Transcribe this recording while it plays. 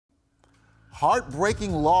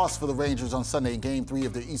Heartbreaking loss for the Rangers on Sunday in Game 3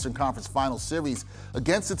 of the Eastern Conference Final Series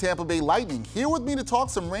against the Tampa Bay Lightning. Here with me to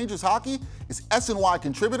talk some Rangers hockey is SNY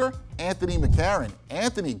contributor Anthony McCarron.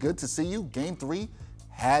 Anthony, good to see you. Game 3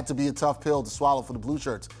 had to be a tough pill to swallow for the Blue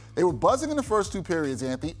Shirts. They were buzzing in the first two periods,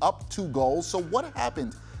 Anthony, up 2 goals. So what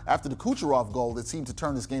happened after the Kucherov goal that seemed to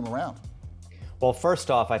turn this game around? Well, first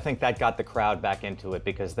off, I think that got the crowd back into it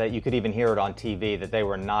because you could even hear it on TV that they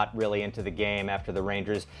were not really into the game after the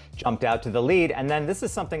Rangers jumped out to the lead. And then this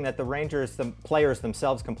is something that the Rangers, the players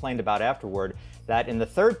themselves, complained about afterward, that in the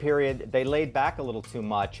third period, they laid back a little too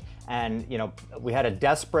much. And, you know, we had a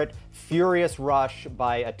desperate, furious rush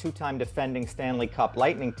by a 2-time defending Stanley Cup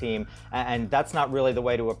Lightning team. And that's not really the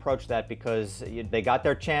way to approach that because they got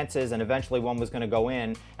their chances and eventually one was going to go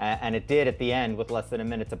in. And it did at the end with less than a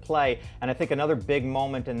minute to play. And I think another big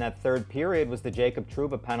moment in that third period was the Jacob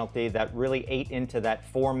Trouba penalty that really ate into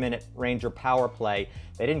that 4-minute Ranger power play.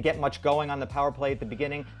 They didn't get much going on the power play at the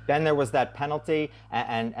beginning. Then there was that penalty,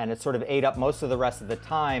 and it sort of ate up most of the rest of the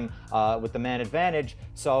time with the man advantage.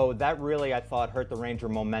 So that really, I thought, hurt the Ranger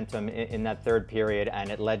momentum in that third period, and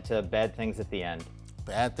it led to bad things at the end.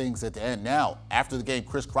 Bad things at the end. Now, after the game,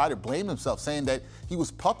 Chris Kreider blamed himself, saying that he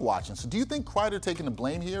was puck watching. So do you think Kreider taking the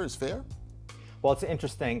blame here is fair? Well, it's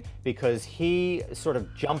interesting because he sort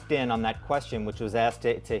of jumped in on that question, which was asked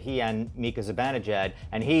to he and Mika Zibanejad,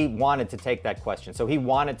 and he wanted to take that question. So he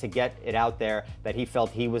wanted to get it out there that he felt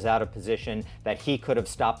he was out of position, that he could have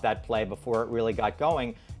stopped that play before it really got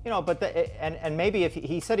going. You know, but and maybe if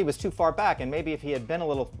he said he was too far back, and maybe if he had been a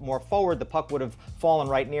little more forward, the puck would have fallen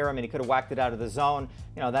right near him and he could have whacked it out of the zone.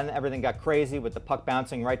 You know, then everything got crazy with the puck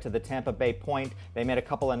bouncing right to the Tampa Bay point. They made a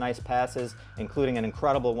couple of nice passes, including an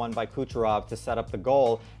incredible one by Kucherov to set up the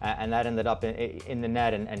goal, and that ended up in the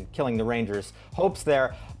net and killing the Rangers' hopes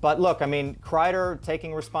there. But look, I mean, Kreider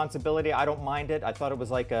taking responsibility, I don't mind it. I thought it was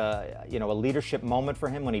like a leadership moment for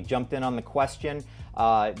him when he jumped in on the question.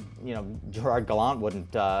 You know, Gerard Gallant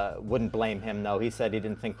wouldn't blame him, though. He said he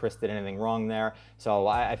didn't think Chris did anything wrong there. So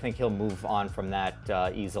I think he'll move on from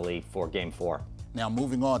that easily for Game 4. Now,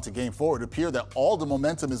 moving on to Game 4, it appears that all the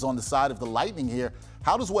momentum is on the side of the Lightning here.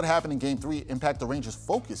 How does what happened in Game 3 impact the Rangers'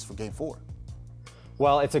 focus for Game 4?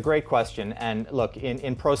 Well, it's a great question. And look,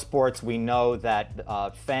 in pro sports, we know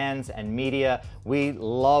that fans and media, we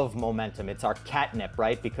love momentum. It's our catnip,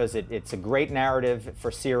 right? Because it's a great narrative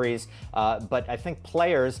for series. But I think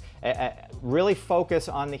players really focus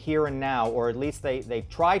on the here and now, or at least they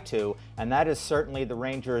try to. And that is certainly the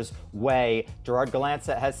Rangers' way. Gerard Gallant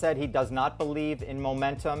has said he does not believe in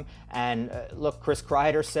momentum. And look, Chris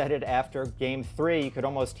Kreider said it after Game 3. You could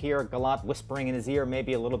almost hear Gallant whispering in his ear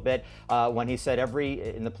maybe a little bit when he said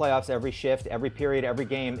in the playoffs, every shift, every period, every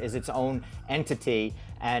game is its own entity.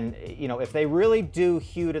 And, you know, if they really do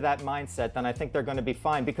hew to that mindset, then I think they're going to be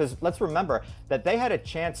fine. Because let's remember that they had a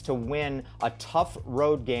chance to win a tough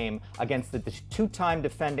road game against the 2-time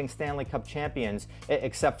defending Stanley Cup champions,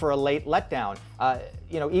 except for a late letdown.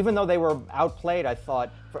 You know, even though they were outplayed, I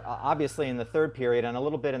thought, obviously in the third period and a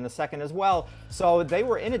little bit in the second as well. So they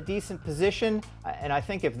were in a decent position. And I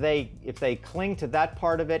think if they cling to that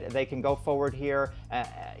part of it, they can go forward here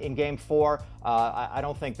in Game 4. I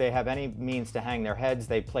don't think they have any means to hang their heads.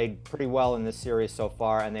 They played pretty well in this series so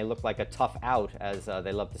far, and they look like a tough out, as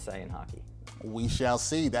they love to say in hockey. We shall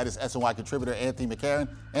see. That is SNY contributor Anthony McCarron.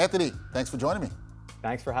 Anthony, thanks for joining me.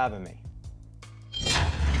 Thanks for having me.